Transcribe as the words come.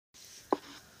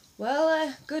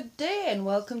Good day and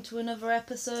welcome to another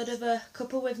episode of A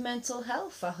Cuppa with Mental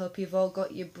Health. I hope you've all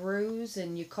got your brews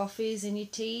and your coffees and your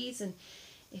teas, and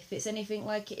if it's anything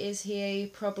like it is here, you're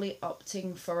probably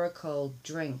opting for a cold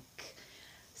drink.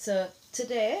 So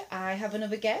today I have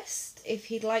another guest, if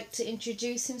he'd like to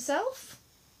introduce himself.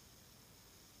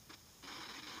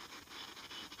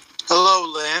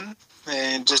 Hello, Lynn,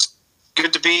 and just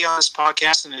good to be on this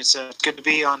podcast, and it's good to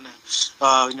be on,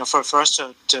 for us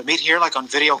to meet here, like on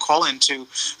video call, and to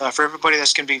for everybody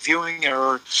that's going to be viewing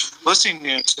or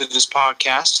listening to this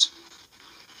podcast.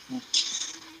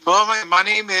 Well, my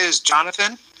name is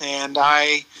Jonathan, and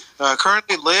I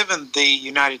currently live in the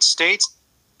United States.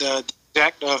 For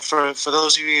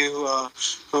those of you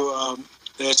who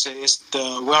it's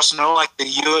the we also know like the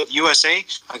USA.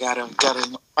 I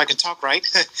can talk right,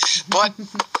 but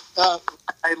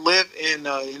I live in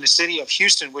the city of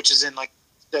Houston, which is in like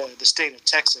the state of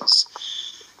Texas,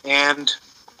 and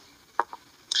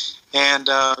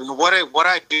what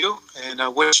I do, and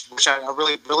which I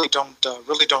really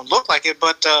don't look like it,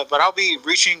 but I'll be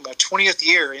reaching my 20th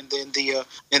year in the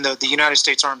United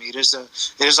States Army. It is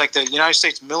like the United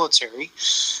States military,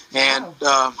 and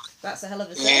wow. That's a hell of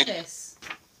a service.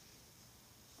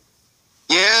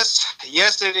 Yes,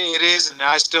 it is, and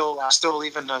I still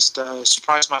even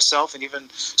surprise myself and even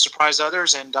surprise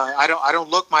others, and I don't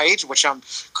look my age, which I'm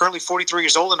currently 43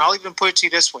 years old, and I'll even put it to you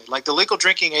this way: like the legal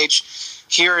drinking age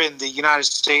here in the United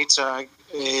States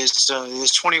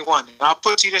is 21, and I'll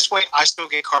put it to you this way: I still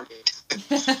get carded.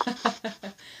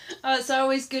 Oh, it's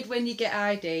always good when you get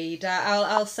ID'd.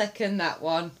 I'll second that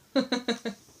one.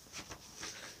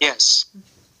 Yes.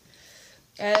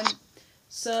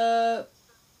 So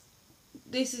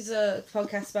this is a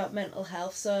podcast about mental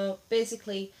health. So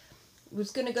basically, we're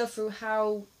going to go through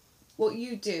what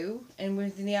you do and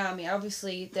within the army.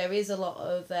 Obviously, there is a lot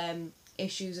of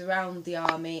issues around the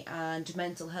army and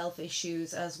mental health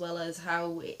issues, as well as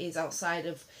how it is outside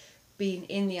of being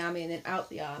in the army and then out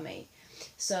the army.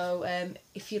 So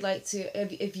if you'd like to,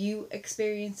 if you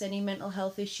experienced any mental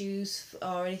health issues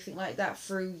or anything like that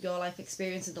through your life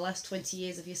experience in the last 20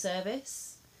 years of your service?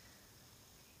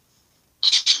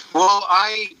 Well,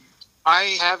 I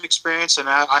have experience, and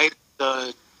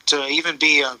to even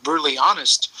be brutally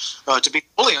honest, to be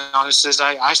fully honest, is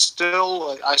I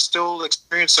still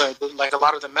experience like a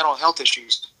lot of the mental health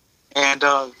issues, and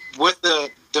with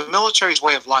the military's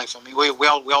way of life. I mean, we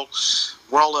all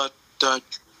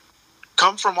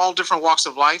come from all different walks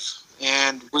of life,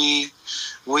 and we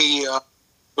get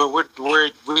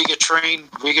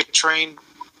trained.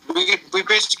 We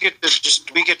basically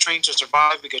get trained to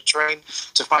survive. We get trained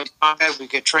to fight combat. We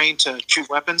get trained to shoot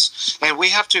weapons, and we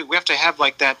have to have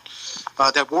like that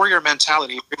warrior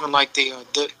mentality, even like to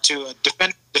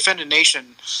defend a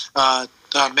nation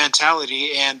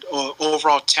mentality and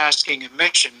overall tasking and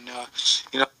mission.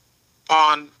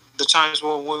 Upon the times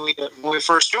when we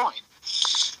first joined,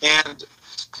 and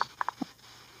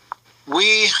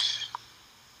we.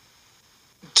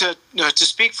 To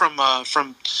speak from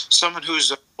someone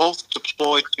who's both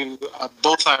deployed to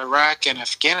both Iraq and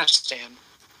Afghanistan,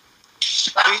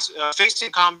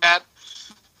 facing combat,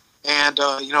 and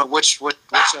which a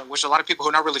lot of people who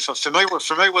are not really familiar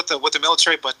with the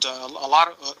military, but a lot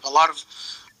of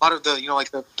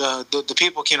the the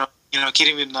people can't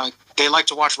even they like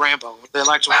to watch Rambo, they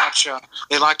like to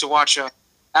watch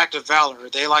Act of Valor,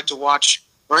 they like to watch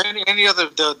or any other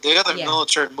the other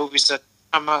military movies that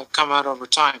come out over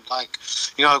time. Like,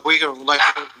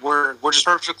 we're just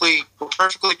perfectly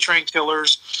trained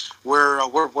killers. We're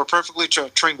perfectly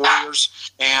trained warriors.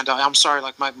 And I'm sorry,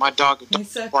 like my dog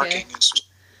is barking.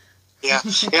 Yeah,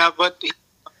 but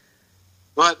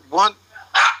one.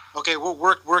 Okay, well,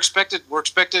 we're expected,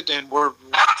 and we're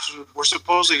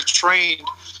supposedly trained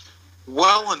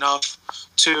well enough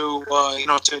to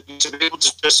to be able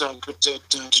to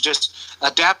just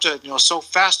adapt to so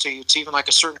fast to even like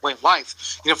a certain way of life,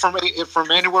 from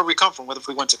anywhere we come from, whether if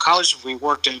we went to college, if we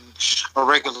worked in a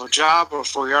regular job, or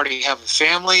if we already have a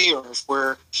family, or if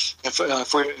we're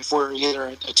either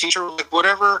a teacher, like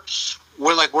whatever,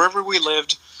 we're like wherever we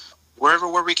lived,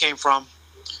 where we came from,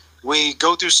 we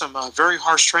go through some very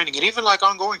harsh training, and even like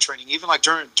ongoing training, even like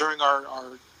during our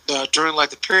during like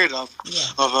the period of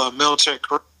a military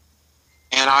career.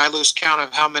 And I lose count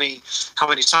of how many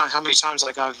times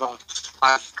like I've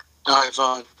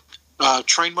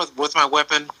trained with my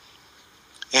weapon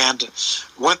and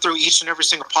went through each and every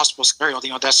single possible scenario.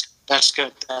 That's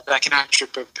good that I can actually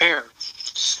prepare.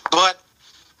 But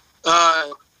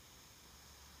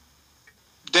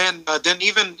then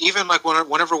even like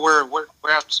whenever we're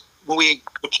we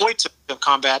deployed to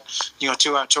combat,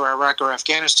 to Iraq or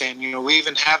Afghanistan, we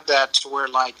even have that to where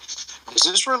like, is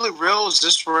this really real? Is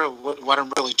this real? What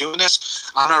I'm really doing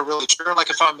this? I'm not really sure. Like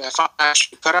if I'm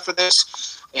actually cut out for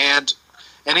this, and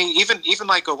even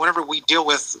like whenever we deal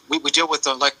with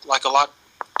like a lot,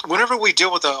 whenever we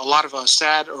deal with a lot of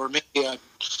sad or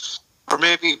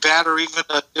maybe bad or even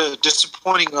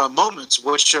disappointing moments,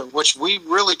 which we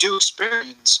really do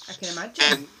experience. I can imagine.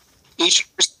 And each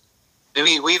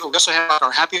we also have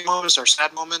our happy moments, our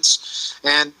sad moments,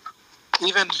 and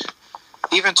even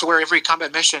to where every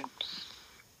combat mission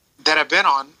that I've been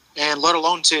on, and let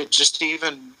alone to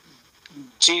even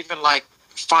like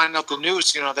find out the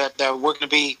news, that we're going to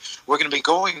be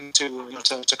going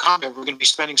to to combat. We're going to be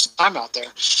spending some time out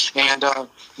there, and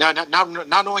now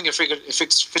not knowing if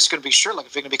it's going to be sure, like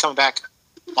if we're going to be coming back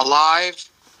alive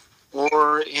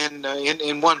or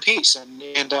in one piece,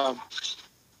 and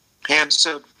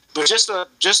so, but just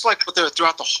like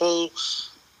throughout the whole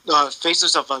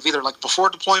phases of either like before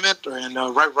deployment or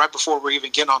right before we're even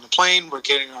getting on the plane, we're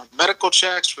getting our medical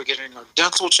checks, we're getting our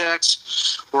dental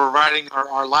checks, we're writing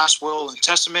our last will and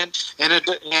testament, and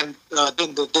then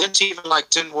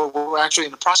we're actually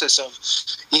in the process of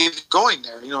even going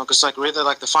there, because like really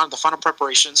like the final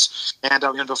preparations, and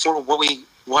before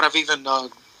what I've even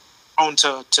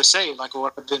to say, like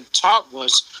what I've been taught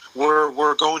was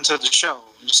we're going to the show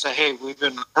and say, hey, we've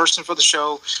been rehearsing for the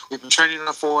show, we've been training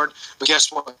it forward, but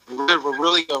guess what, we're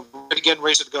really getting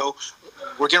ready to go.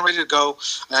 We're getting ready to go,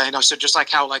 and so just like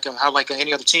how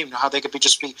any other team, how they could be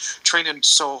training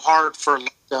so hard for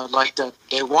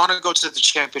they want to go to the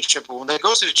championship, but when they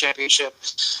go to the championship,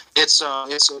 it's a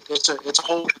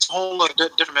whole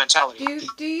different mentality.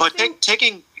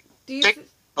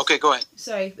 Okay, go ahead.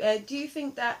 Sorry, do you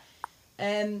think that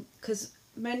because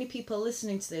many people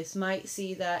listening to this might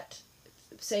see that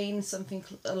saying something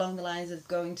along the lines of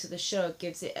going to the show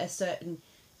gives it a certain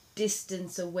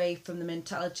distance away from the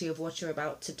mentality of what you're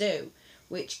about to do,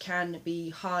 which can be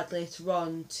hard later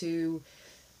on to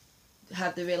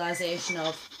have the realization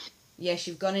of, yes,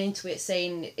 you've gone into it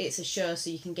saying it's a show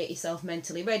so you can get yourself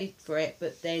mentally ready for it,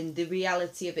 but then the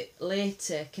reality of it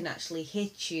later can actually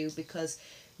hit you because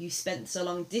you spent so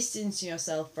long distancing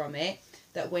yourself from it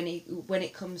that when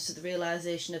it comes to the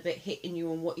realization of it hitting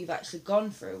you and what you've actually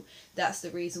gone through, that's the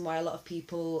reason why a lot of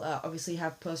people obviously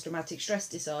have post-traumatic stress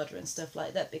disorder and stuff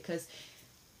like that, because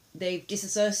they've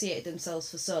disassociated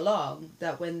themselves for so long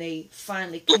that when they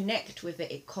finally connect with it,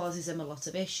 it causes them a lot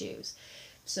of issues.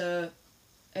 So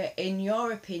in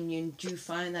your opinion, do you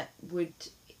find that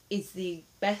is the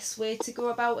best way to go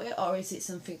about it, or is it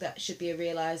something that should be a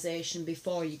realization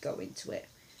before you go into it,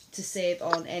 to save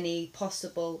on any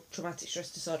possible traumatic stress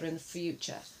disorder in the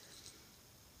future?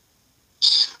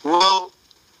 Well,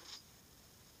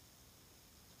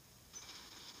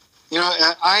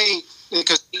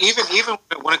 because even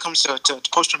when it comes to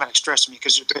post-traumatic stress, I mean,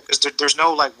 because there's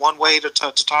no like one way to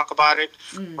talk about it,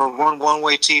 or one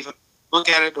way to even look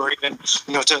at it, or even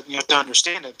to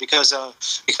understand it, because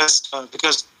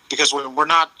we're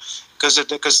not,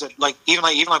 because like even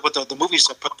like with the movies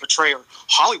that portray, or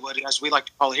Hollywood, as we like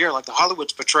to call it here, like the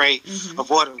Hollywood's portray of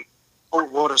what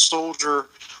a soldier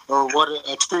or what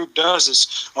a troop does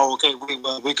is,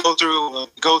 we go through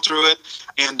it,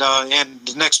 and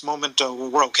the next moment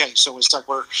we're okay. So it's like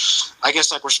I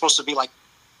guess we're supposed to be like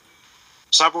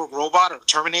cyborg robot or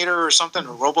Terminator or something,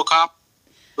 or RoboCop,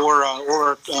 or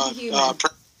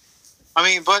I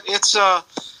mean,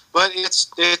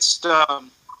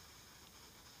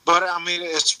 but I mean,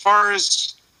 as far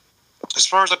as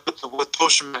with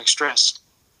post-traumatic stress,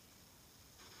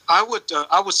 I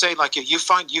would say like you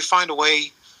find a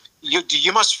way,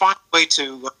 you must find a way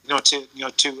to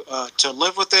to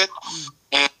live with it,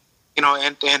 and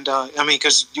I mean,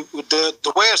 because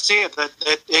the way I see it, that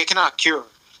it cannot cure.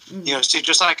 See,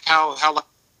 just like how like,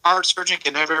 a heart surgeon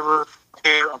can never ever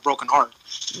repair a broken heart.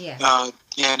 Yeah.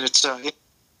 And it's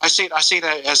I see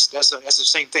that as the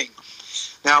same thing.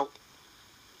 Now,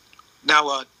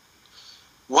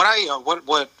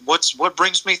 what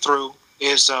brings me through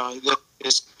is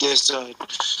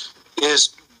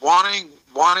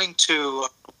wanting to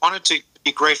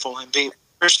be grateful and be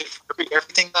appreciative for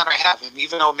everything that I have, and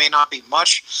even though it may not be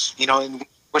much, and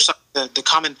which the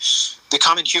common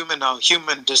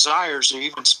human desires or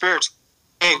even spirits.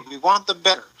 Hey, we want the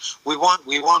better. We want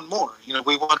more. We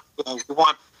want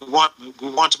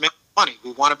to make money.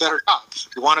 We want a better job.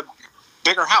 We want a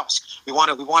bigger house. We want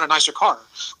a nicer car.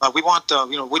 We want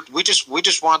we just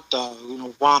want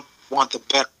want the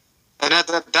better. And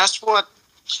that's what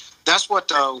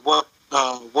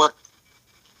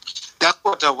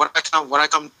I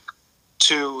come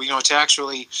to to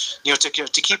actually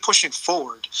to keep pushing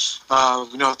forward, through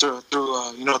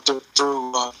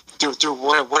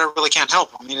what I really can't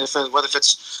help. I mean, whether if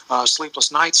it's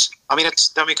sleepless nights. I mean,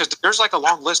 because there's like a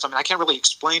long list. I mean, I can't really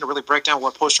explain or really break down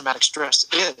what post-traumatic stress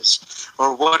is,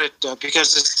 or what it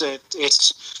because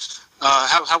it's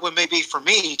how it may be for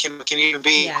me can even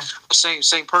be the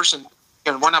same person.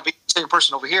 And why not be the same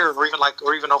person over here, or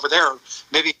even over there,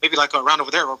 maybe like around over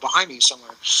there or behind me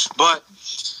somewhere. But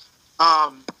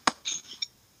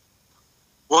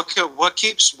what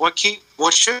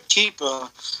should keep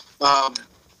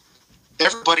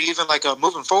everybody even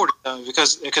moving forward,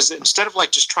 because instead of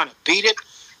like just trying to beat it,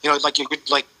 like you're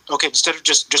like, okay, instead of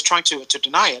just trying to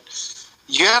deny it,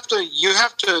 you have to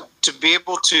be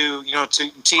able to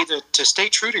to either to stay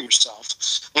true to yourself,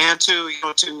 and to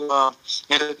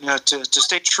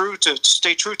stay true to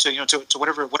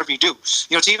whatever you do,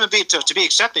 to even be to be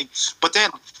accepting, but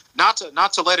then not to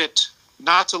let it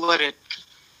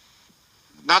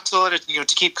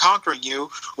to keep conquering you,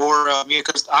 or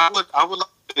because I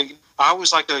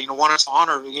always like to want to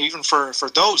honor even for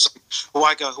those who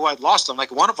I'd lost them.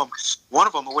 Like one of them,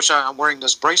 which I'm wearing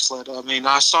this bracelet. I mean,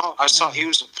 I saw he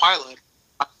was a pilot.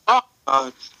 I saw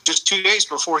just 2 days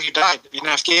before he died in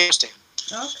Afghanistan.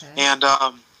 Okay. And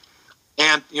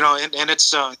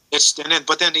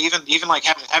but then even like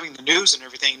having the news and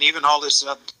everything, and even all this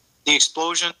the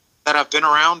explosion that I've been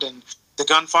around, and the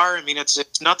gunfire. I mean, it's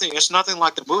nothing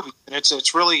like the movie, and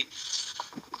it's really.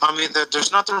 I mean,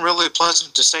 there's nothing really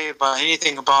pleasant to say about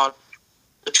anything about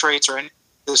the traits or any of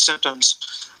the symptoms,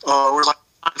 or like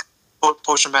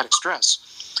post-traumatic stress.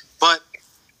 But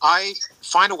I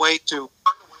find a way to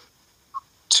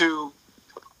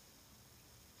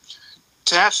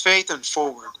have faith and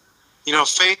forward.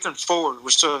 Faith and forward,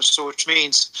 which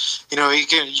means you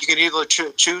can either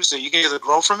choose it. You can either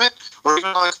grow from it, or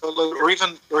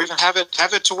even have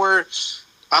it to where.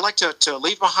 I like to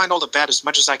leave behind all the bad as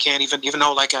much as I can, even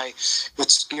though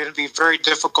it's going to be very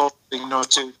difficult,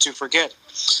 to forget.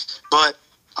 But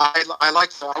I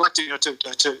like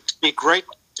to be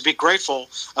grateful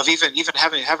of even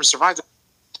having survived.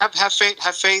 Have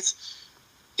faith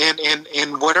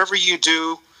in whatever you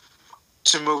do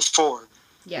to move forward,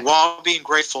 while being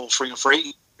grateful for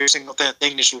every single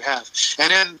thing that you have,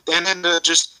 and then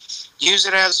just use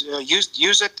it as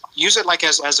use it like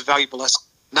as a valuable lesson,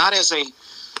 not as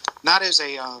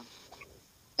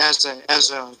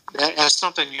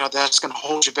something that's going to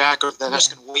hold you back, or that's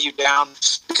going to weigh you down,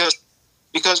 because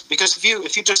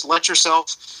if you just let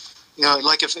yourself,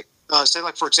 like if say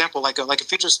like for example like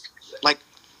if you just like,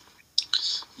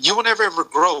 you will never ever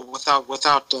grow without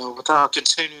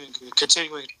continuing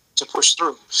to push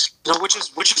through, which is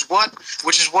what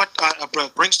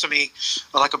brings to me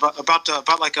like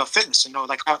about like fitness,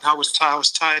 like how I was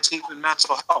tied to even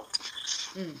mental health.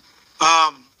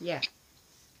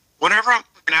 Whenever I'm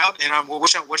working out, and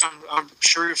which I'm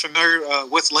sure you're familiar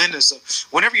with, Lynn, is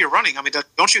whenever you're running. I mean,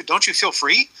 don't you feel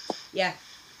free? Yeah,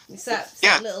 it's that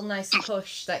little nice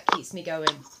push that keeps me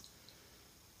going.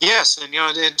 Yes, and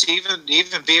and to even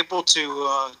be able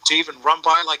to even run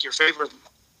by like your favorite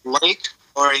lake,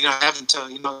 or having to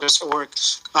just, or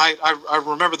I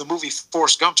remember the movie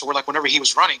Forrest Gump, to where like whenever he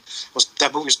was running,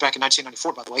 that movie was back in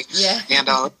 1994, by the way. Yeah. And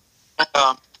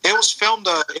it was filmed.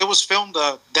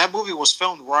 That movie was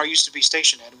filmed where I used to be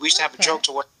stationed at. We used to have a joke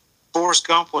to where Forrest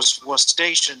Gump was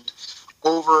stationed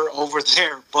over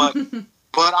there. But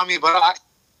I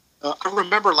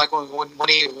remember like when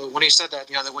he said that,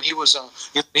 that when he was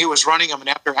running. I mean,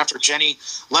 after Jenny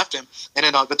left him, and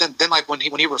then but then like when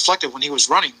he reflected when he was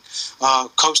running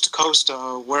coast to coast,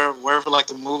 wherever like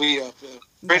the movie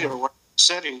created, or where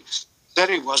said he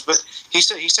was. But he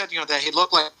said that he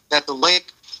looked like that the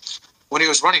lake. When he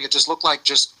was running, it just looked like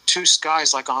just two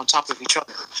skies like on top of each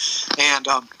other, and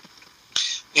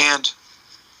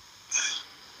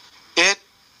it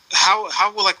how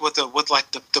like with the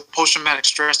post traumatic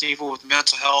stress, even with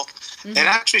mental health, it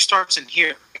actually starts in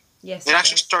here. Yes, it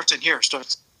actually starts in here.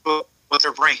 Starts with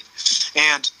their brain,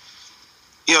 and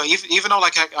even though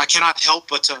like I cannot help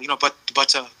but to to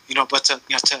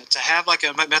have like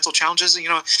a mental challenges,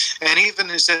 and even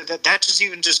is that just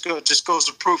goes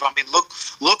to prove. I mean, look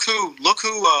who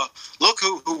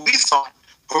we thought,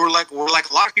 or like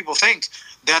a lot of people think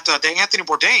that Anthony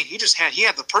Bourdain, he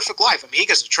had the perfect life. I mean, he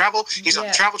gets to travel. He's on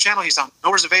the Travel Channel. He's on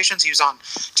No Reservations. He was on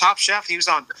Top Chef. He was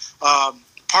on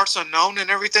Parts Unknown and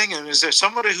everything. And is there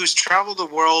somebody who's traveled the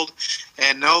world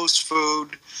and knows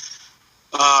food?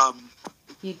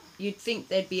 You'd think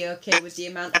they'd be okay with the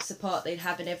amount of support they'd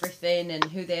have and everything, and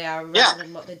who they are rather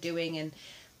than what they're doing, and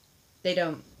they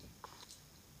don't.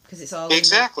 because it's all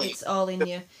exactly. it's all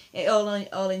in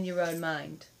all in your own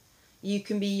mind. You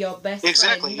can be your best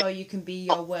Exactly. friend, or you can be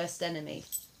your worst enemy.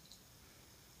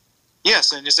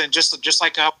 Yes, and just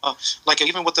like how, like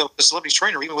even with the celebrity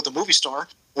trainer, even with a movie star,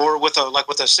 or with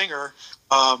a singer,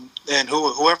 and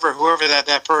whoever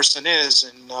that person is,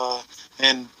 well,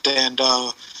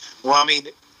 I mean,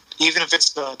 even if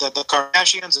it's the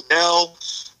Kardashians, Adele,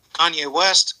 Kanye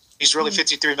West, he's really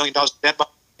 $53 million debt,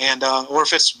 and or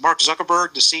if it's Mark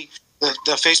Zuckerberg, the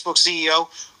Facebook CEO,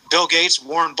 Bill Gates,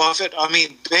 Warren Buffett. I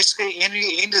mean, basically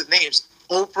any of the names,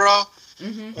 Oprah,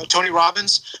 Tony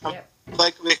Robbins. Yep.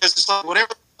 Like, because it's like whatever,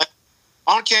 like,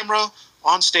 on camera,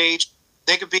 on stage,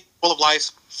 they could be full of life,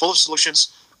 full of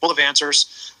solutions, full of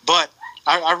answers. But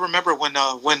I remember when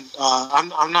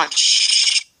I'm not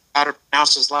sure how to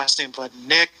pronounce his last name, but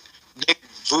Nick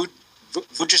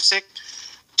Vujicic,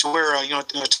 to where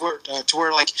to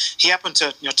where like he happened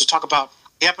to to talk about,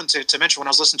 he happened to mention when I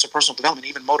was listening to personal development,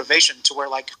 even motivation, to where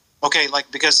like, okay, like,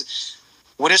 because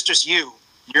when it's just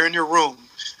you're in your room,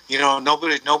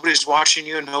 nobody's watching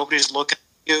you, nobody's looking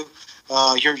at you,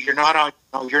 you're not on,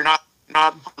 you're not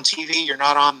on TV, you're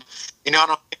not on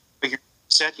your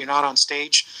set, you're not on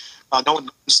stage, no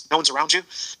one's around you,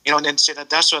 and then say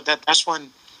that's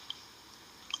when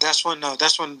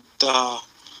the,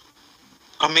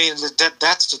 I mean,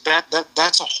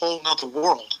 that's a whole nother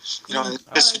world.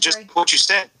 Just what you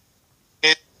said.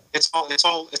 It's all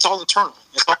internal. It's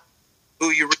all who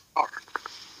you really are.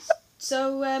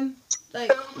 So,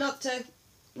 like, not to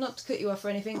cut you off or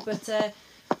anything, but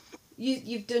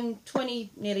you've done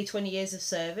nearly 20 years of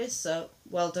service, so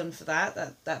well done for that.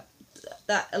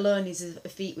 That alone is a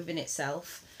feat within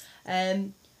itself.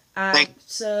 And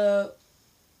so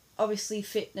obviously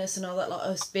fitness and all that lot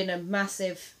has been a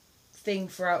massive thing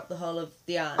throughout the whole of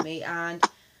the army, and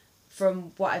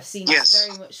from what I've seen, it's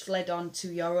very much led on to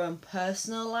your own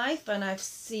personal life, and I've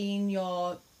seen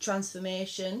your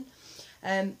transformation.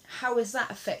 How has that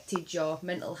affected your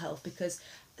mental health? Because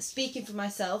speaking for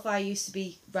myself, I used to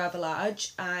be rather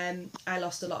large. I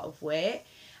lost a lot of weight,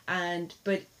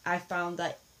 but I found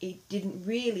that it didn't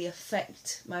really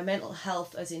affect my mental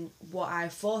health as in what I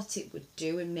thought it would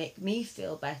do and make me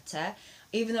feel better.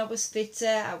 Even though I was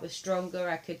fitter, I was stronger,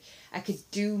 I could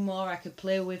do more, I could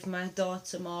play with my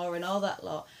daughter more and all that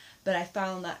lot. But I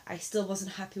found that I still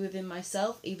wasn't happy within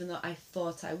myself, even though I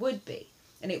thought I would be.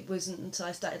 And it wasn't until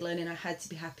I started learning I had to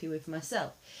be happy with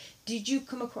myself. Did you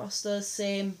come across those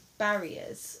same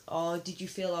barriers, or did you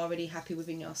feel already happy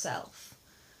within yourself?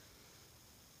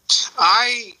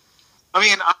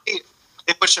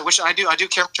 Which I do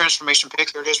carry transformation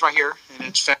pic. Here it is right here, and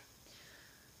it's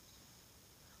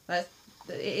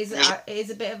it is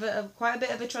a bit of quite a bit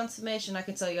of a transformation, I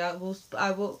can tell you. I will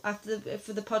after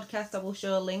for the podcast I will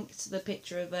show a link to the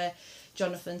picture of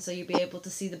Jonathan, so you'll be able to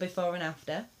see the before and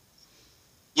after.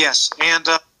 Yes, and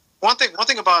one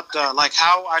thing about like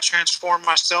how I transformed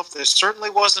myself, this certainly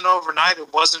wasn't overnight.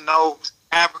 It wasn't no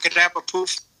abracadabra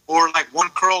poof, or like one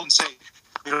curl and say,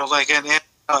 like, and then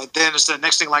it's the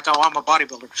next thing, like, oh, I'm a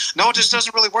bodybuilder. No, it just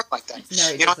doesn't really work like that. No,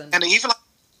 it doesn't. And even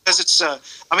because it's,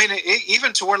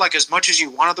 even to where, like, as much as you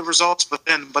wanted the results, but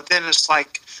then it's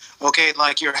like, okay,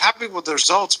 like, you're happy with the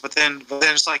results, but then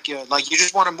it's like you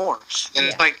just wanted more, and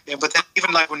it's like, but then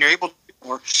even like when you're able to do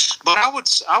more, but I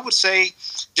would say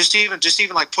just even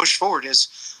like push forward is,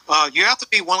 you have to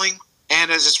be willing,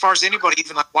 and as far as anybody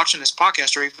even like watching this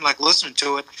podcast or even like listening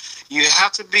to it, you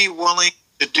have to be willing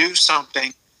to do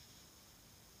something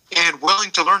and willing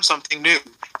to learn something new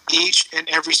each and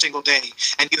every single day.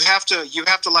 And you have to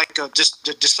like just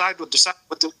decide what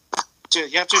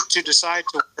you have to decide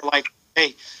to, like,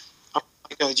 hey,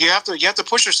 you have to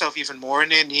push yourself even more,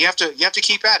 and then you have to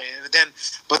keep at it.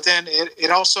 But then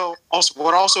it also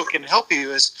what also can help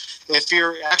you is if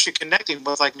you're actually connecting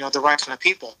with, like, the right kind of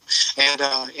people, and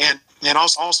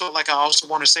also like I also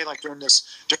want to say, like, during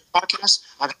podcast,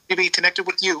 I'm happy to be connected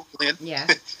with you, Lynn. Yeah.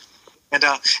 And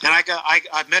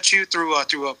I met you through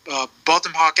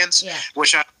Botham Hawkins,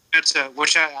 which I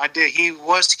did. He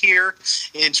was here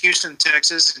in Houston,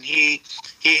 Texas, and he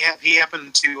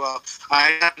happened to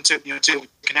I happened to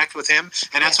connect with him,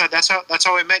 and that's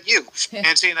how I met you.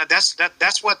 And seeing that's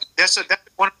one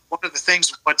of the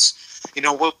things what's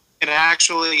what can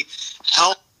actually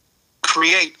help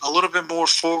create a little bit more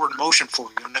forward motion for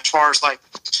you, and as far as like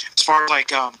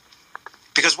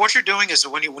because what you're doing is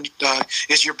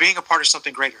is you're being a part of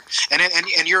something greater,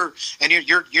 and you're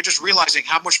just realizing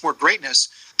how much more greatness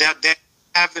that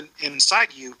have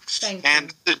inside you.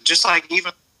 And just like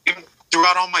even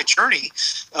throughout all my journey,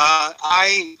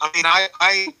 I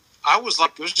was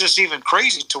like, it was just even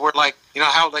crazy to where, like,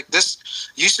 how like this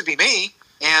used to be me,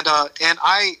 and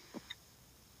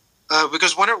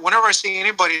because whenever I see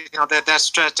anybody, that's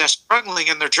struggling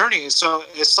in their journey, so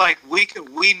it's like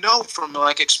we know from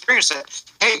like experience that,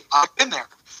 hey, I've been there.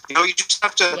 You just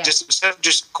have to instead of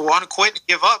just go on and quit and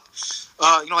give up.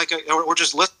 Or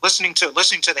just listening to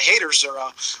the haters,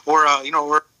 or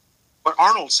what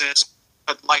Arnold says,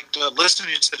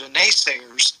 listening to the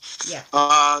naysayers. Yeah.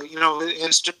 But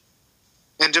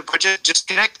just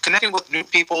connecting with new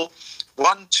people,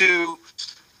 wanting to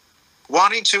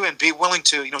and be willing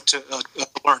to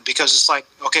learn, because it's like,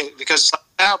 okay, because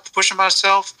without pushing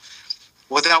myself,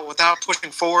 without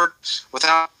pushing forward,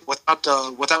 without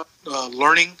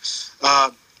learning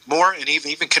more, and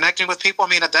even connecting with people. I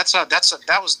mean,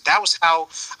 that was how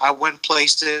I went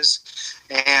places,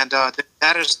 and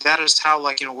that is how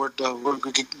we're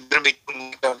going to be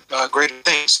doing greater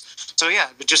things. So yeah,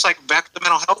 but just like back to the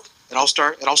mental health, it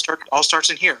all starts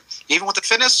in here. Even with the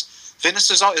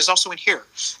fitness is also in here.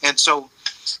 And so,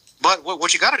 but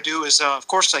what you got to do is, of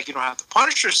course, you don't have to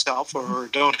punish yourself, or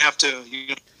don't have to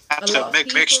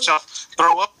make yourself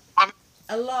throw up.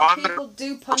 A lot of people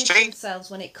do punish themselves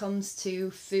when it comes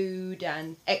to food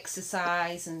and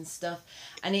exercise and stuff,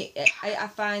 and I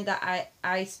find that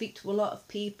I speak to a lot of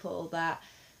people that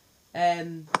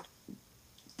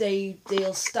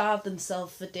they'll starve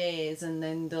themselves for days, and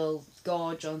then they'll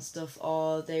gorge on stuff,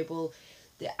 or they will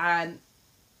I've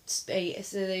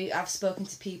spoken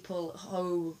to people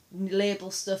who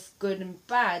label stuff good and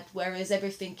bad, whereas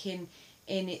everything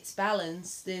in its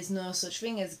balance, there's no such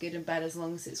thing as good and bad as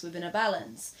long as it's within a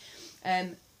balance.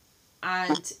 And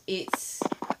it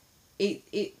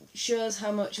shows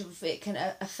how much of it can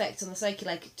affect on the psyche.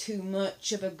 Like, too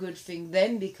much of a good thing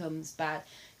then becomes bad.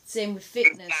 Same with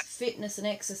fitness. Fitness and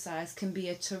exercise can be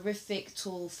a terrific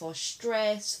tool for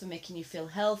stress, for making you feel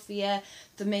healthier,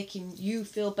 for making you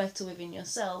feel better within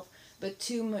yourself. But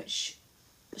too much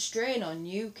strain on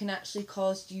you can actually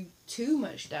cause you too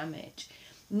much damage.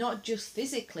 Not just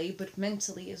physically, but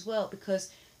mentally as well, because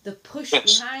the push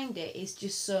behind it is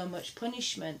just so much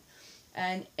punishment,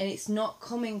 and it's not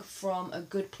coming from a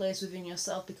good place within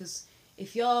yourself, because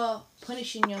if you're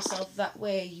punishing yourself that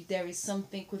way, there is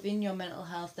something within your mental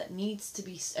health that needs to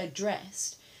be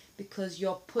addressed, because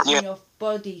you're putting your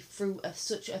body through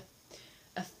such a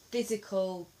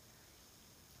physical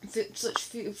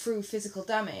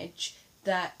damage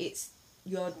that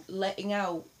you're letting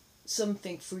out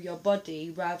something through your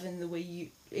body rather than the way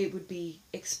it would be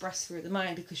expressed through the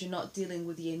mind, because you're not dealing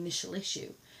with the initial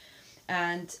issue.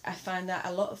 And I find that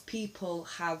a lot of people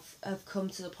have come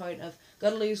to the point of,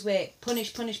 gotta lose weight,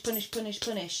 punish,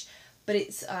 but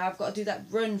it's I've got to do that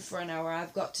run for an hour,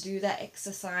 I've got to do that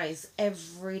exercise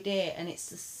every day, and it's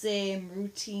the same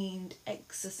routine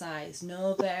exercise,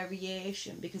 no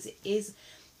variation, because it is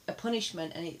a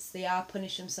punishment, and they are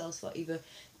punishing themselves for either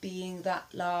being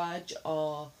that large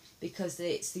or because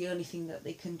it's the only thing that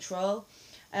they control.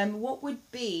 What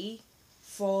would be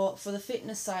for the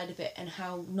fitness side of it, and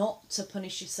how not to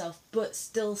punish yourself but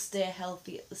still stay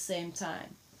healthy at the same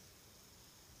time?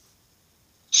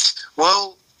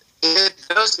 Well, it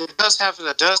does have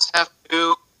to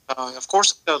do, of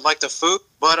course, like the food,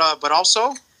 but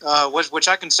also which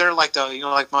I consider like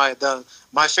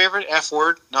my favorite F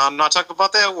word. No, I'm not talking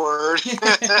about that word.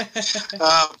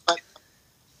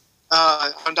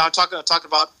 But I'm talking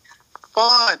about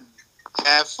fun.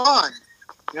 Have fun.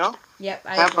 Yep,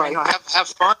 I have agree. Have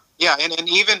fun. Yeah, and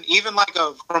even like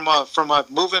from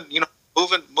moving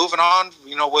on.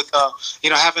 With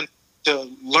having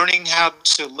to learning how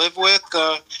to live with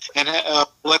and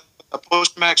like a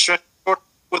post-traumatic stress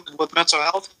with mental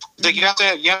health. Like you have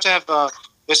to have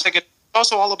it's like it's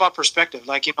also all about perspective.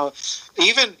 Like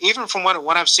even from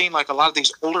when I've seen like a lot of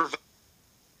these older.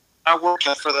 I worked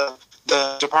for the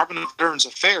Department of Veterans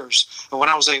Affairs when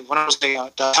I was the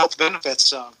health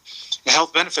benefits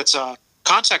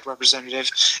contact representative,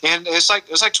 and it's like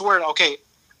to where, okay,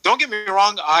 don't get me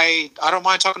wrong, I don't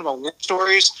mind talking about war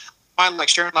stories, I mind like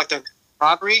sharing like the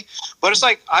camaraderie, but it's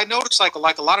like I noticed like a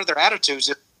lot of their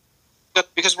attitudes,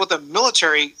 because with the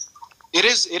military, it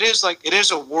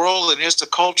is a world, and it is the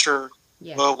culture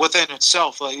within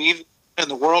itself, like even in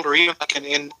the world, or even like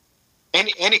in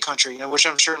any country, which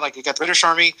I'm sure, like you got the British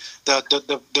Army, the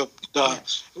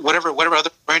whatever other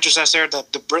branches that's there, the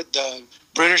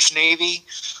British Navy,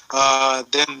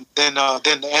 then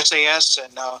the SAS,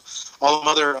 and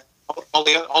all the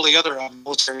other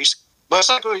militaries. But it's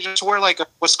like just where like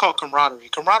what's called camaraderie.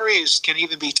 Camaraderie can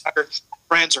even be tied to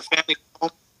friends or family,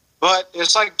 but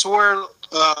it's like to where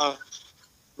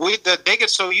they get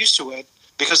so used to it,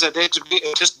 because it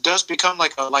just does become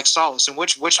like solace, and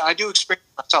which I do experience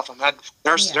myself.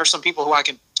 There's some people who I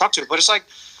can talk to, but it's like,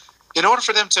 in order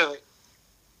for them to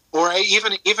or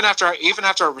even after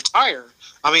I retire,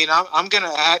 I mean, I'm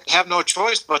gonna have no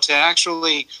choice but to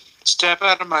actually step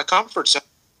out of my comfort zone.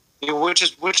 You know, which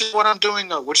is what I'm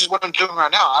doing. Which is what I'm doing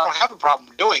right now. I don't have a problem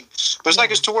doing, but it's like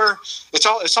it's to where it's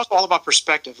also all about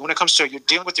perspective. When it comes to you're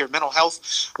dealing with your mental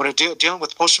health, when you're dealing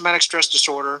with post traumatic stress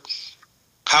disorder,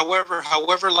 however,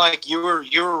 like you were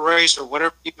raised or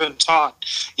whatever you've been taught,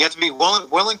 you have to be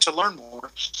willing to learn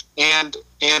more, and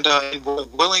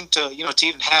willing to to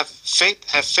even have faith,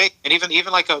 and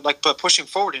even like pushing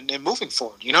forward and moving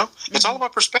forward. You know, it's all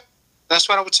about perspective. That's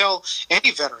what I would tell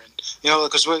any veteran. You know,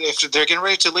 because if they're getting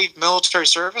ready to leave military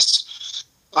service,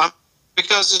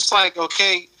 because it's like,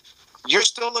 okay, you're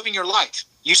still living your life.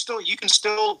 You can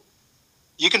still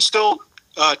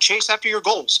chase after your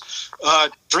goals,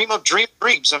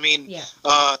 dreams. I mean,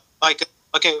 like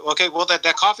okay. Well,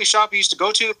 that coffee shop you used to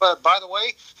go to, but by the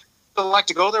way, you like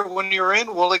to go there when you're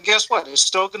in. Well, guess what? It's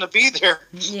still going to be there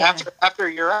after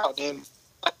you're out. And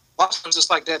a lot of times it's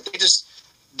like that.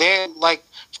 They like,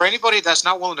 for anybody that's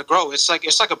not willing to grow, it's like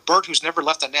a bird who's never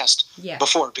left the nest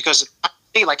before, because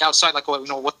like outside, like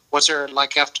what's there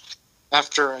like after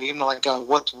like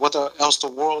what else the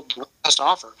world has to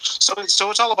offer. So it's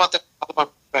all about that, all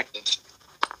about perspective.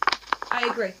 I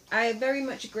agree. I very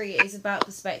much agree. It is about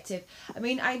perspective. I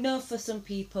mean, I know for some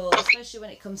people, especially when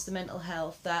it comes to mental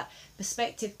health, that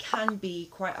perspective can be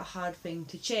quite a hard thing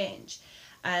to change.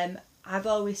 I've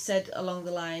always said along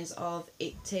the lines of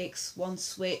it takes one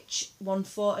switch, one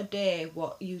thought a day,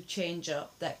 what you change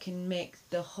up, that can make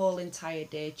the whole entire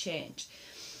day change.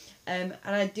 And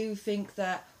I do think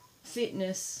that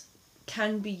fitness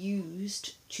can be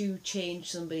used to change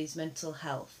somebody's mental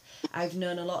health. I've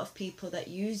known a lot of people that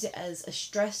use it as a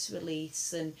stress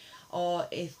release, or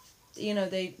if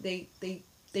they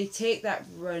take that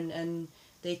run and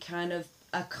they kind of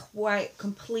are quite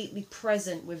completely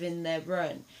present within their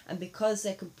run, and because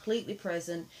they're completely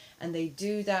present and they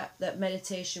do that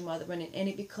meditation while they're running, and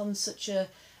it becomes such a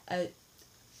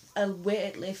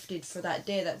weight lifted for that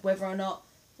day, that whether or not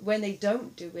when they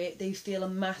don't do it, they feel a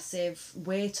massive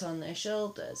weight on their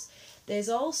shoulders. There's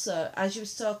also, as you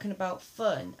was talking about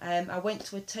fun, I went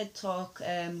to a TED Talk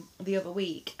the other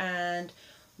week, and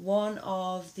one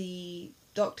of the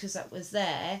doctors that was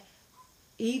there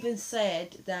even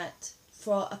said that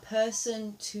for a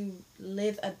person to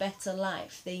live a better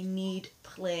life, they need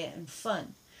play and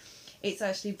fun. It's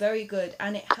actually very good,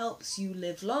 and it helps you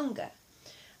live longer.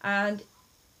 And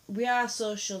we are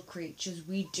social creatures.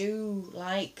 We do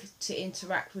like to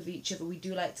interact with each other. We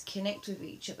do like to connect with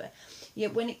each other.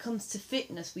 Yet when it comes to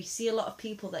fitness, we see a lot of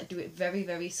people that do it very,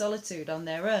 very solitude on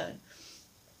their own.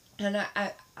 And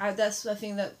I that's I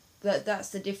think that's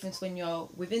the difference when you're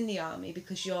within the army,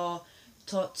 because you're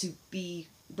taught to be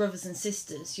brothers and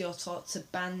sisters. You're taught to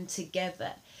band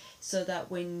together, so that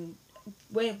when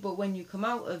you come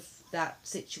out of that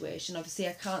situation, obviously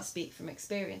I can't speak from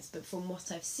experience, but from what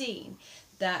I've seen,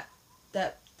 that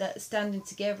standing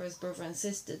together as brother and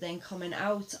sister, then coming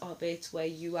out of it where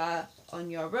you are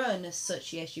on your own as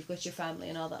such, yes, you've got your family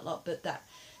and all that lot, but that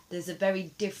there's a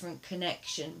very different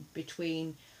connection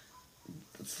between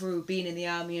through being in the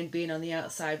army and being on the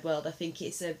outside world. I think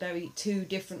it's a very two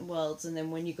different worlds, and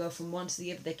then when you go from one to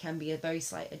the other, there can be a very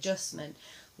slight adjustment,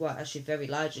 well, actually very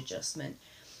large adjustment.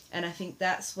 And I think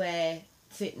that's where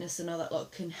fitness and all that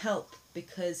lot can help,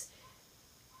 because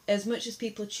as much as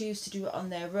people choose to do it on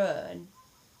their own,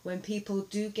 when people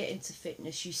do get into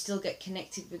fitness, you still get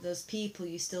connected with those people,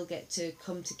 you still get to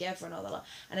come together and all that lot.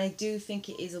 And I do think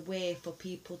it is a way for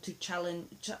people to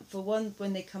challenge, for one,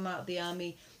 when they come out of the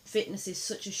army, fitness is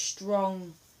such a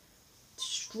strong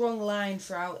line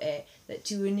throughout it, that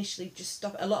to initially just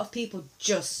stop, a lot of people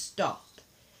just stop.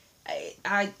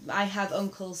 I have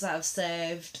uncles that have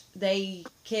served, they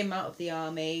came out of the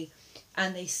army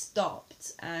and they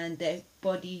stopped, and their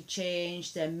body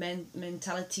changed, their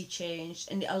mentality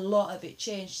changed, and a lot of it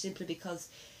changed simply because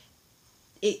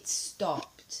it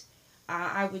stopped.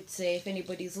 I would say, if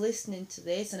anybody's listening to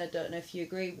this, and I don't know if you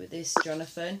agree with this,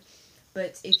 Jonathan,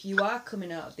 but if you are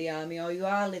coming out of the army or you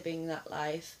are living that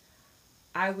life,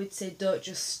 I would say don't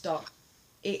just stop.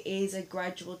 It is a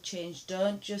gradual change.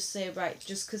 Don't just say, right,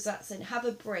 just because that's it, have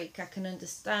a break, I can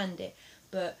understand it,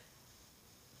 but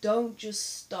don't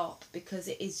just stop, because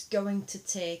it is going to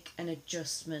take an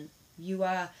adjustment.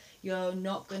 You're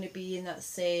not going to be in that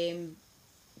same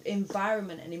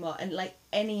environment anymore, and like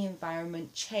any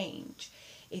environment change,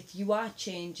 if you are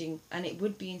changing, and it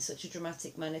would be in such a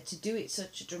dramatic manner, to do it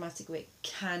such a dramatic way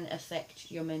can affect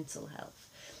your mental health.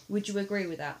 Would you agree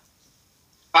with that?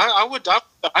 I would.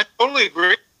 I totally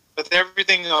agree with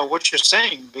everything what you're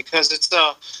saying, because it's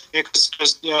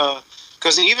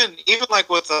because even like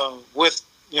with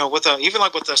with even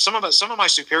like with some of my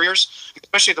superiors,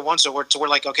 especially the ones that were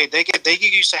like, okay, they get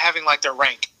used to having like their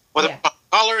rank, whether it's on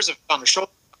their collars, if it's on their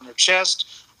shoulder, on their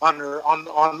chest, on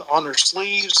their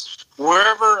sleeves,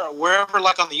 wherever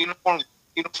like on the uniform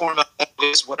that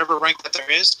is, whatever rank that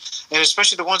there is, and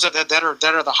especially the ones that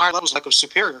are the higher levels, like of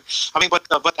superior. I mean, but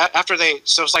after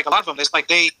so it's like a lot of them, it's like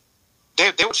they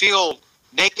would feel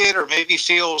naked or maybe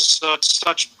feel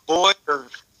such void or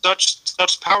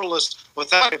such powerless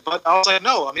without it. But I was like,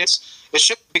 no, I mean it's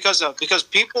should, because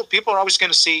people are always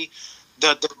going to see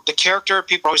the character.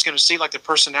 People are always going to see like the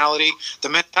personality, the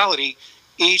mentality,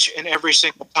 each and every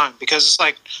single time, because it's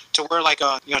like to where like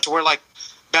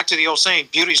back to the old saying,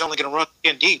 beauty is only going to run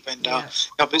in deep. And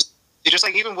just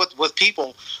like even with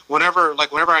people, whenever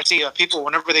I see people,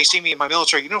 whenever they see me in my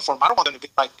military uniform, I don't want them to be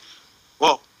like,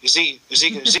 whoa, is he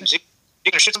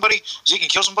gonna shoot somebody? Is he gonna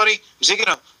kill somebody? Is he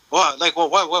gonna what? Like, well,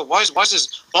 why is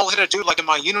this bald-headed dude like in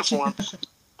my uniform?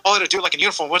 Bald-headed dude like in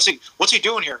uniform. What's he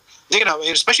doing here? You know,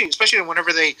 especially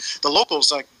whenever the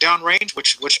locals like downrange,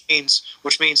 which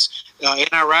means in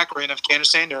Iraq or in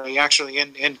Afghanistan, or actually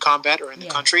in combat or in the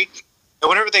country. And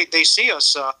whenever they see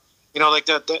us, like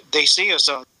they see us,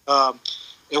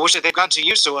 which they've gotten to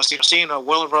used to us, seeing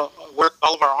all of our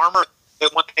armor.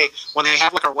 When they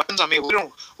have like our weapons, I mean, we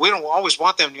don't always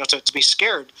want them, to be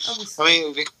scared. Obviously. I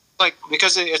mean,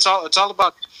 because it's all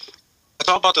about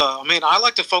the. I mean, I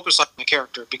like to focus on the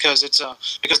character because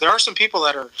because there are some people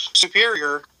that are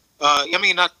superior. I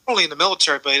mean, not only in the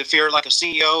military, but if you're like a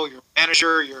CEO, you're a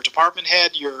manager, you're a department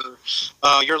head, you're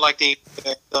like the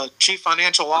chief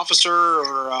financial officer,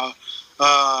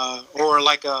 or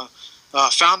like a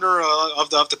founder of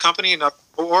the company,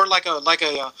 or like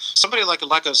a somebody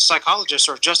like a psychologist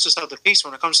or justice of the peace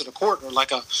when it comes to the court, or like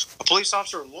a police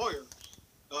officer, or lawyer,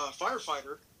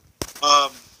 firefighter,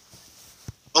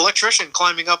 electrician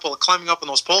climbing up on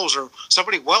those poles, or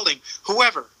somebody welding,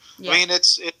 whoever. Yeah. I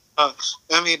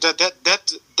mean,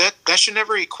 that should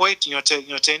never equate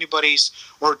to anybody's,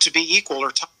 or to be equal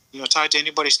or tied to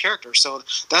anybody's character. So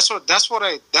that's what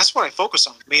I focus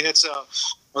on. I mean, it's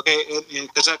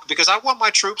because I want my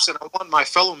troops and I want my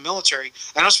fellow military,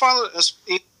 and not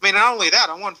only that,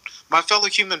 I want my fellow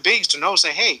human beings to know,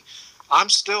 say, hey, I'm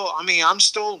still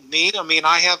me. I mean,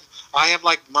 I have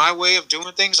like my way of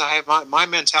doing things. I have my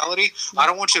mentality. I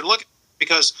don't want you to look at it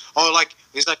because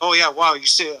he's like, oh yeah, wow, you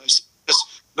see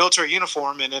this military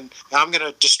uniform and I'm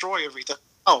gonna destroy everything.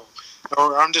 No,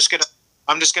 or I'm just gonna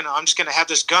have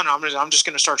this gun. I'm just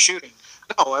gonna start shooting.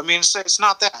 No, I mean it's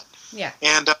not that. Yeah.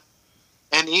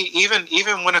 And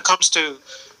even when it comes to,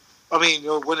 I mean,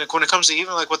 when it comes to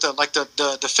even like with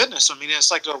the fitness, I mean,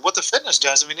 it's like what the fitness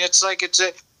does. I mean, it's like it's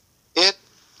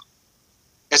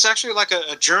actually like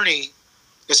a journey.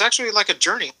 It's actually like a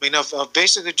journey. I mean, of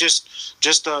basically just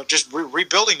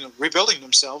rebuilding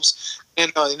themselves,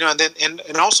 and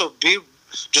and also be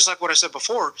just like what I said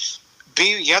before.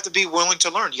 You have to be willing to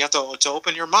learn. You have to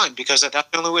open your mind, because that's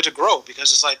the only way to grow.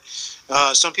 Because it's like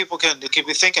some people can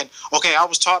be thinking, okay, I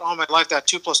was taught all my life that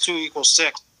 2 + 2 =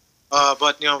 6,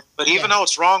 but even though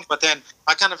it's wrong, but then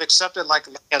I kind of accept it like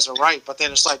as a right. But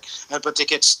then it's like, but to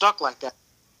get stuck like that,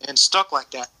 and stuck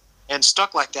like that, and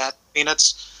stuck like that. I mean,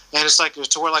 it's like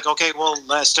to where like, okay, well,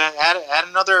 let's add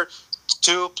another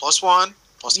 2 + 1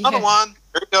 + another 1.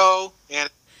 There you go, and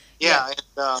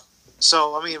and.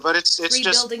 So I mean, but it's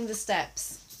rebuilding the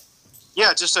steps.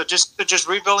 Yeah, just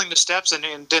rebuilding the steps, and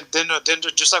then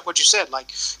just like what you said,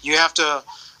 like you have to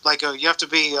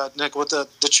be like with the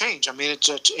change. I mean,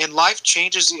 in life,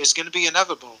 change is going to be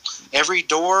inevitable. Every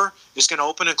door is going to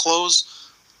open and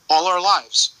close all our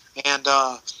lives, and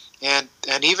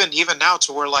even now,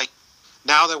 to where like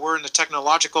now that we're in the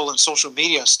technological and social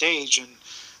media stage, and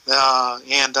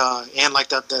like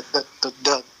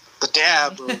the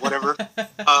dab or whatever.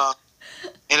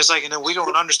 And it's like, we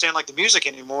don't understand like the music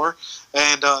anymore,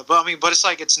 and but it's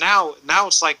like it's now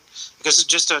it's like, because it's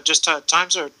just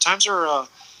times are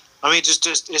I mean,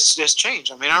 it's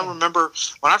changed. I mean, I remember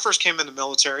when I first came in the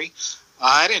military,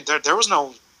 there was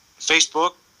no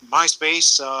Facebook,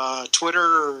 MySpace,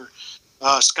 Twitter,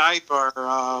 Skype, or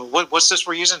what's this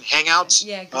we're using, Hangouts?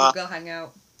 Yeah, Google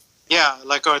Hangout. Yeah,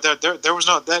 like there was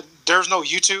no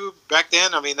YouTube back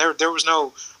then. I mean, there was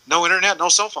no internet, no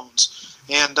cell phones,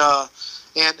 and I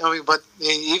mean, but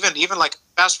even like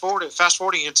fast forwarding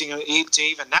to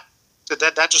even now,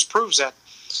 that just proves that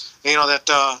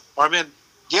I mean,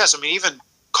 yes, I mean, even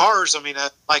cars. I mean,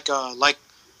 like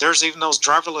there's even those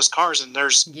driverless cars, and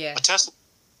there's a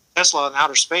Tesla in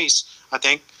outer space, I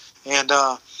think, and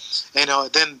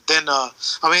then I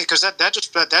mean, because that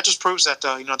just proves that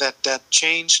that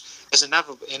change is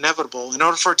inevitable in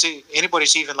order for anybody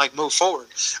to even like move forward,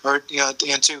 or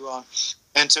and to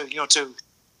to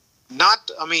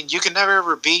not. I mean, you can never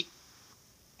ever beat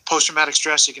post traumatic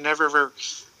stress. You can never ever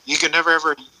you can never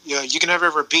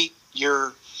ever beat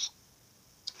your.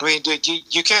 I mean,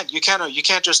 you can't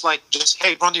just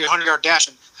hey, run your 100-yard dash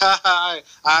and I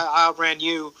outran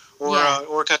you,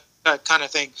 or kind of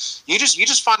thing. You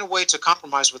just find a way to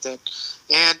compromise with it,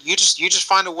 and you just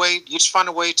find a way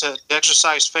to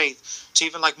exercise faith to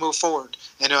even like move forward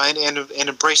and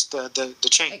embrace the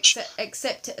change.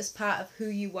 Accept it as part of who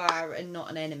you are and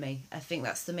not an enemy. I think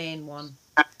that's the main one.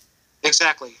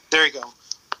 Exactly. There you go.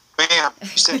 Bam. You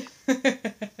said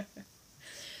it.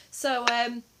 So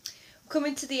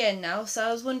coming to the end now, so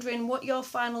I was wondering what your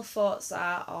final thoughts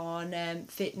are on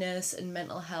fitness and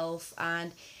mental health,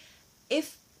 and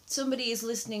if somebody is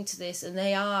listening to this and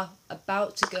they are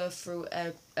about to go through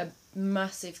a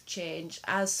massive change,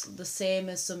 as the same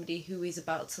as somebody who is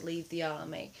about to leave the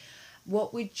army,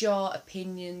 what would your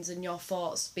opinions and your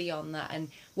thoughts be on that, and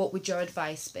what would your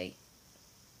advice be?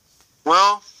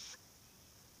 Well,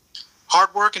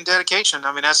 hard work and dedication.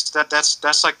 I mean, that's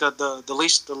like the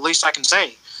least I can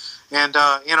say. And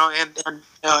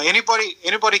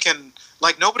anybody can,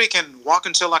 like, nobody can walk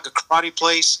into like a karate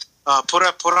place, put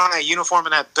on a uniform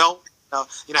and that belt,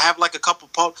 have like a couple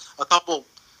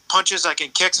punches I can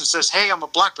kicks and says, hey, I'm a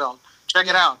black belt, check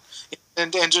it out,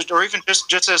 and just, or even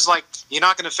just as like, you're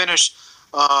not going to finish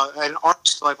an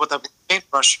artist like with a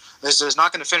paintbrush is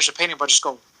not going to finish a painting by just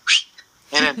go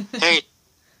and then hey,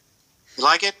 you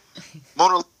like it,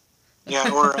 Mona, yeah.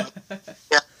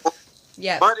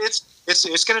 But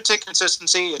it's going to take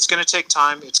consistency. It's going to take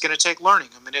time. It's going to take learning.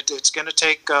 I mean, it's going to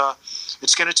take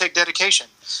dedication.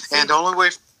 And the only way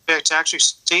to actually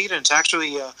succeed and to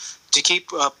actually to keep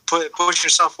pushing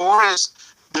yourself forward is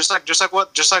just like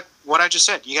what I just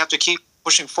said. You have to keep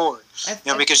pushing forward.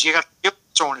 Because you got to deal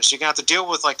with soreness. You got to deal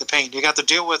with like the pain. You got to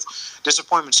deal with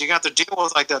disappointments. You got to deal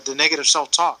with like the negative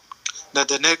self-talk,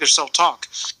 the negative self-talk,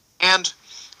 and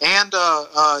you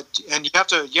have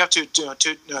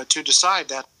to decide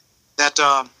that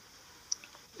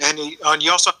and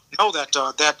you also know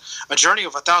that a journey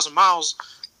of 1,000 miles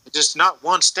is just not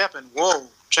one step and whoa,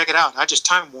 check it out, I just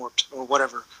time warped or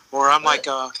whatever, or I'm like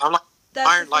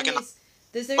iron like an.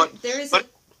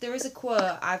 There is a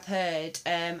quote I've heard.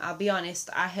 I'll be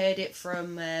honest, I heard it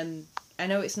from. I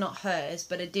know it's not hers,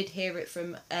 but I did hear it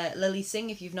from Lily Singh.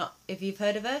 If you've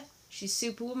heard of her, she's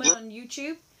Superwoman on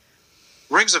YouTube.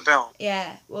 Rings a bell.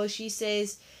 Yeah, well, she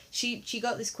says she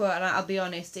got this quote, and I'll be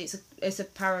honest, it's a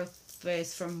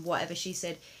paraphrase from whatever she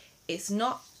said. It's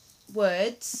not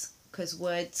words, because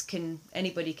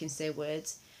anybody can say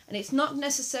words, and it's not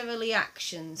necessarily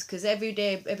actions, because every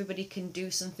day everybody can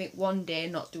do something one day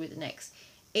and not do it the next.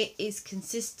 It is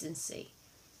consistency.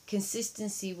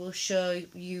 Consistency will show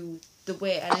you the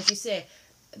way, and as you say,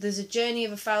 there's a journey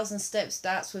of 1,000 steps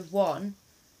starts with one.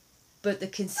 But the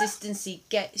consistency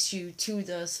gets you to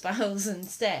those 1,000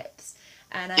 steps.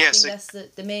 And I think that's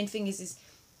the main thing is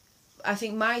I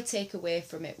think my takeaway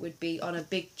from it would be on a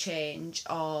big change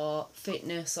or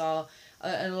fitness or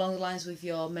along the lines with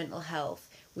your mental health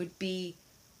would be,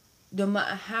 no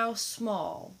matter how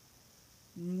small,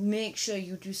 make sure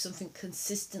you do something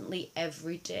consistently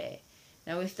every day.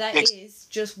 Now, if that is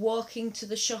just walking to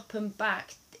the shop and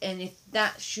back, and if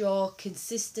that's your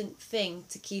consistent thing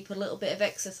to keep a little bit of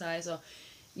exercise, or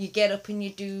you get up and you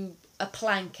do a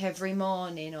plank every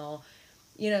morning, or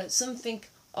something,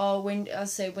 or when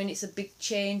it's a big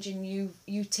change and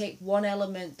you take one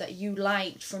element that you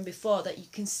liked from before that you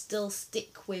can still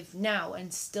stick with now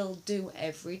and still do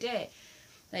every day,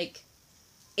 like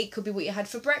it could be what you had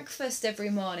for breakfast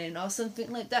every morning or something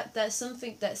like that. That's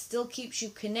something that still keeps you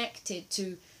connected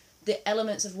to the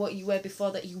elements of what you were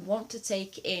before that you want to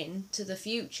take in to the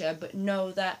future, but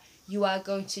know that you are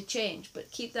going to change. But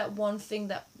keep that one thing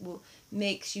that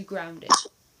makes you grounded.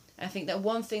 I think that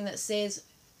one thing that says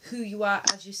who you are,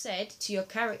 as you said, to your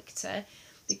character,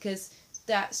 because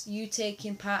that's you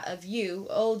taking part of you,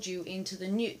 old you, into the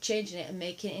new, changing it and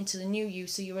making it into the new you,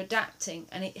 so you're adapting.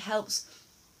 And it helps,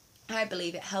 I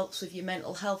believe it helps with your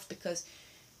mental health, because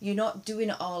you're not doing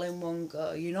it all in one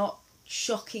go. You're not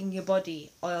shocking your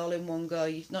body all in one go.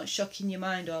 You're not shocking your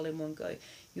mind all in one go.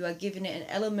 You are giving it an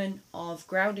element of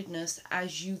groundedness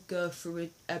as you go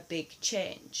through a big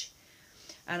change.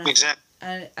 And exactly.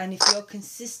 And if you're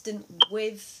consistent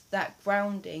with that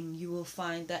grounding, you will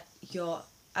find that the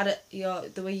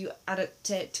way you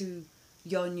adapt to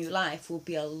your new life will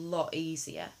be a lot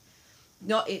easier.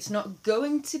 It's not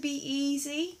going to be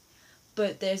easy,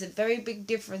 but there's a very big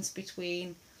difference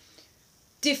between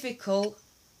difficult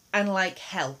and like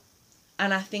hell.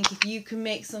 And I think if you can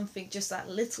make something just that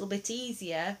little bit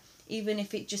easier, even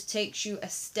if it just takes you a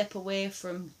step away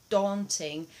from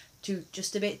daunting to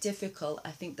just a bit difficult,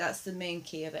 I think that's the main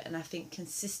key of it. And I think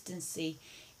consistency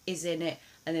is in it,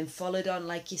 and then followed on,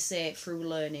 like you say, through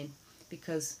learning.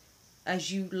 Because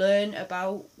as you learn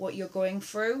about what you're going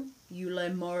through, you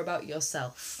learn more about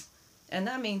yourself. And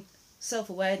I mean,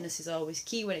 self-awareness is always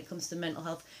key when it comes to mental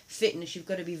health. Fitness, you've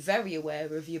got to be very aware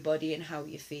of your body and how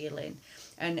you're feeling,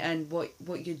 and what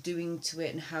you're doing to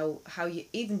it, and how you,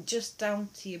 even just down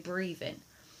to your breathing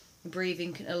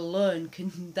alone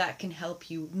can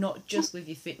help you, not just with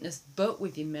your fitness but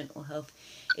with your mental health.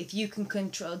 If you can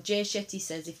control, Jay Shetty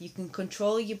says, if you can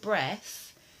control your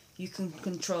breath, you can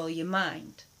control your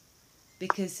mind,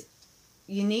 because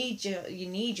you need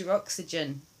your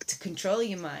oxygen to control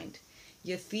your mind.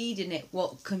 You're feeding it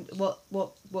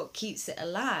what keeps it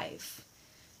alive.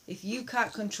 If you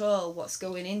can't control what's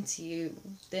going into you,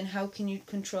 then how can you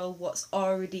control what's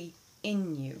already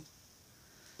in you?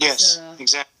 Yes,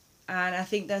 exactly. And I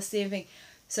think that's the thing.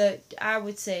 So I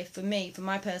would say, for me, for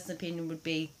my personal opinion, would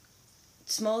be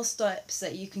small steps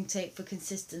that you can take for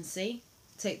consistency.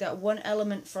 Take that one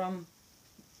element from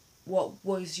what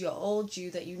was your old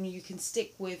you that you can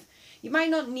stick with. You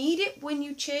might not need it when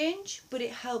you change, but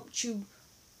it helped you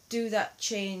do that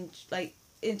change, like,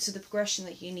 into the progression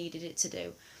that you needed it to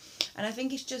do. And I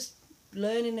think it's just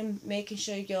learning and making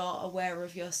sure you're aware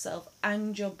of yourself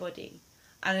and your body.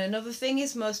 And another thing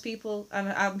is, most people, and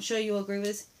I'm sure you'll agree with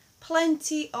this,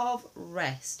 plenty of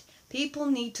rest. People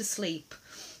need to sleep.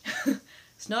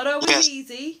 It's not always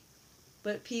easy,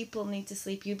 but people need to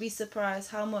sleep. You'd be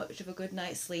surprised how much of a good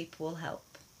night's sleep will help.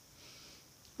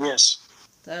 Yes.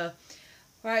 So,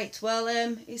 right, well,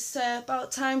 it's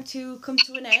about time to come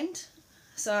to an end.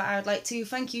 So I'd like to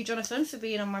thank you, Jonathan, for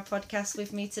being on my podcast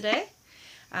with me today.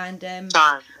 And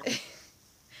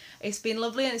it's been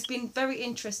lovely, and it's been very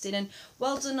interesting, and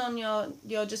well done on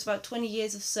your just about 20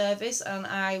 years of service, and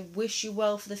I wish you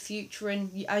well for the future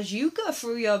and as you go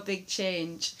through your big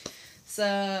change.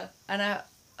 So, and I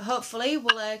hopefully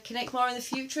we'll connect more in the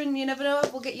future, and you never know,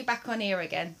 we'll get you back on here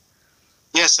again.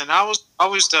 Yes, and I was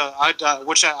always I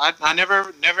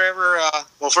never ever.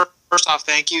 Well, first off,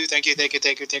 thank you. That's good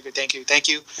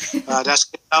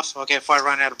enough. Okay, before I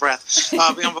run out of breath.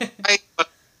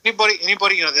 Anybody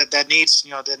that needs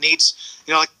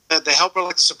like the help or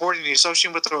like the support and the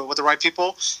association with the right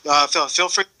people, feel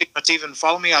free to even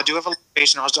follow me. I do have a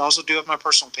page, and I also do have my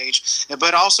personal page.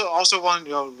 But also want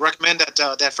to recommend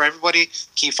that for everybody,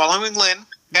 keep following Lynn.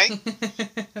 Okay.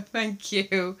 Thank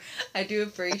you. I do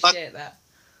appreciate that.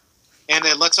 And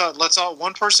then let's all,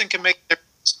 one person can make a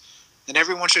difference, and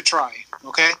everyone should try.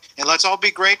 Okay, and let's all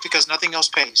be great, because nothing else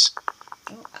pays.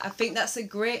 I think that's a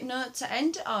great note to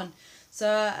end it on.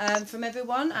 So from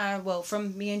everyone,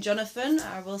 from me and Jonathan,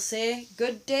 I will say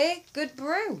good day, good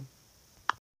brew.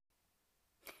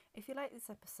 If you like this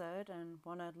episode and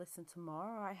want to listen to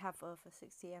more, I have over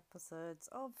 60 episodes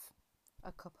of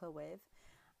A Cuppa With,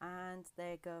 and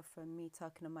they go from me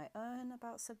talking on my own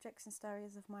about subjects and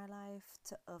stories of my life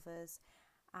to others.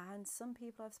 And some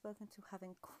people I've spoken to have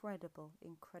incredible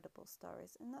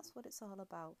stories, and that's what it's all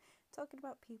about. Talking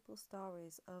about people's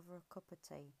stories over a cup of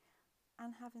tea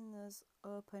and having those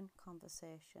open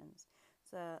conversations.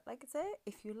 So, like I say,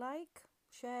 if you like,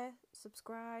 share,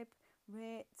 subscribe,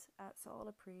 rate, that's all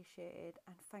appreciated.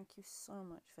 And thank you so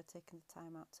much for taking the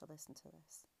time out to listen to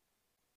this.